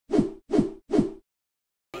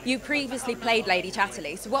You previously played Lady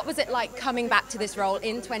Chatterley, so what was it like coming back to this role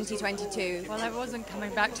in 2022? Well, I wasn't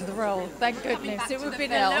coming back to the role, thank goodness. It would have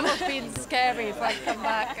been a little bit scary if I'd come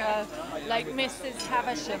back like Mrs.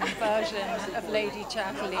 Havisham version of Lady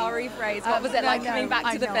Chatterley. I'll rephrase. What was it like coming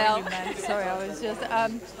back to the film? Sorry, I was just...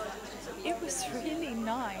 it was really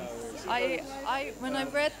nice. When I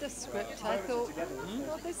read the script, I thought,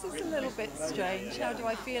 well, this is a little bit strange. How do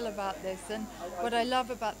I feel about this? And what I love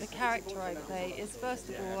about the character I play is, first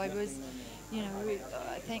of all, I was, you know,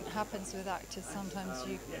 I think happens with actors sometimes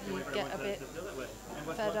you get a bit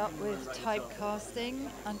fed up with typecasting,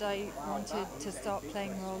 and I wanted to start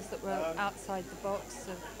playing roles that were outside the box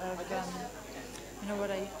of you know,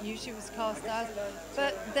 what I usually was cast as.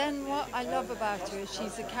 But then what I love about her is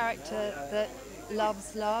she's a character that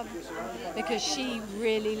loves love, because she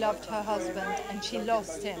really loved her husband and she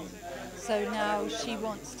lost him. So now she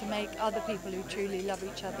wants to make other people who truly love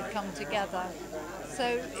each other come together.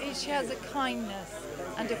 So she has a kindness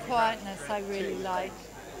and a quietness I really like.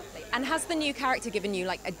 And has the new character given you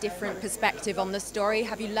like a different perspective on the story?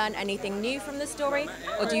 Have you learned anything new from the story?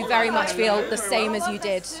 Or do you very much feel the same as you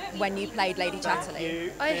did when you played Lady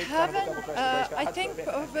Chatterley? I haven't. I think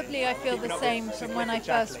probably I feel the same from when I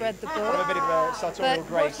first read the book. But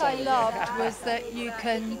what I loved was that you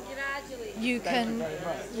can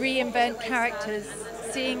reinvent characters.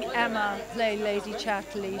 Seeing Emma play Lady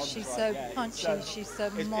Chatterley, she's so punchy, she's so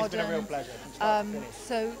modern.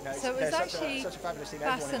 So it was actually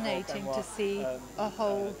fascinating to see a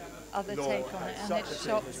whole other take on it, and it's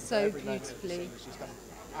shot so beautifully.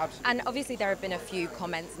 And obviously there have been a few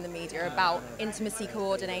comments in the media about intimacy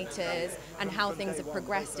coordinators and how things have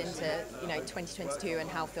progressed into 2022 and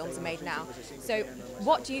how films are made now. So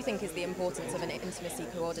what do you think is the importance of an intimacy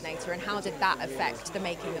coordinator, and how did that affect the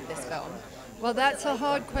making of this film? Well, that's a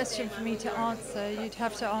hard question for me to answer. You'd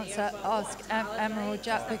have to ask Emma or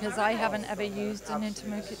Jack, because I haven't ever used an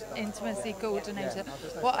intimacy coordinator.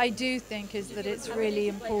 What I do think is that it's really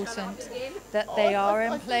important that they are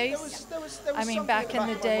in place. I mean, back in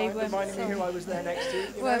the day when I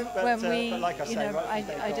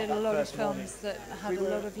did a lot of films that had a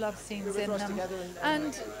lot of love scenes in them,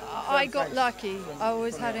 and I got lucky. I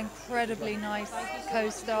always had incredibly nice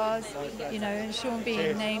co-stars, and Sean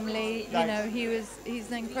Bean, namely,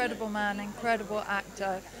 he's an incredible man, incredible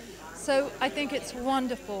actor. So I think it's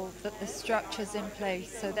wonderful that the structure's in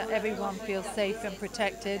place so that everyone feels safe and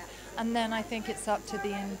protected. And then I think it's up to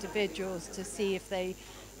the individuals to see if they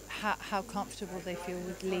how comfortable they feel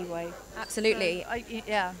with leeway. Absolutely.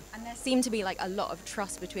 Yeah. And there seemed to be like a lot of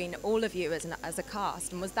trust between all of you as a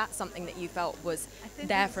cast. And was that something that you felt was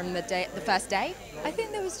there from the first day? I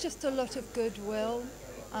think there was just a lot of goodwill.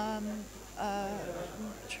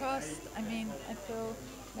 Trust. I mean, I feel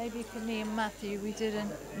maybe for me and Matthew, we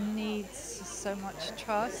didn't need so much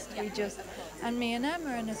trust. We just, and me and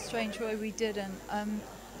Emma, in a strange way, we didn't.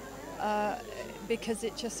 Because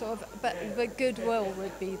it just sort of, but goodwill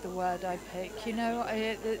would be the word I pick.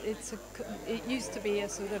 It used to be a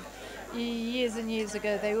sort of, years and years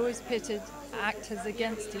ago, they always pitted actors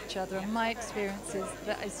against each other, and my experience is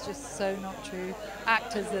that is just so not true.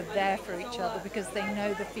 Actors are there for each other because they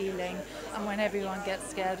know the feeling, and when everyone gets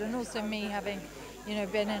scared, and also me having,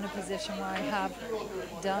 been in a position where I have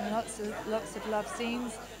done lots of love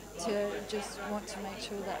scenes, to just want to make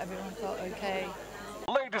sure that everyone felt okay.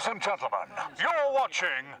 Ladies and gentlemen, you're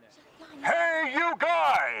watching Hey You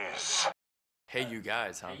Guys! Hey You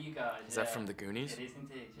Guys, huh? Hey You Guys. Is that from the Goonies? It is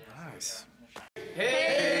indeed, yeah. Nice.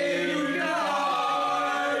 Hey You Guys!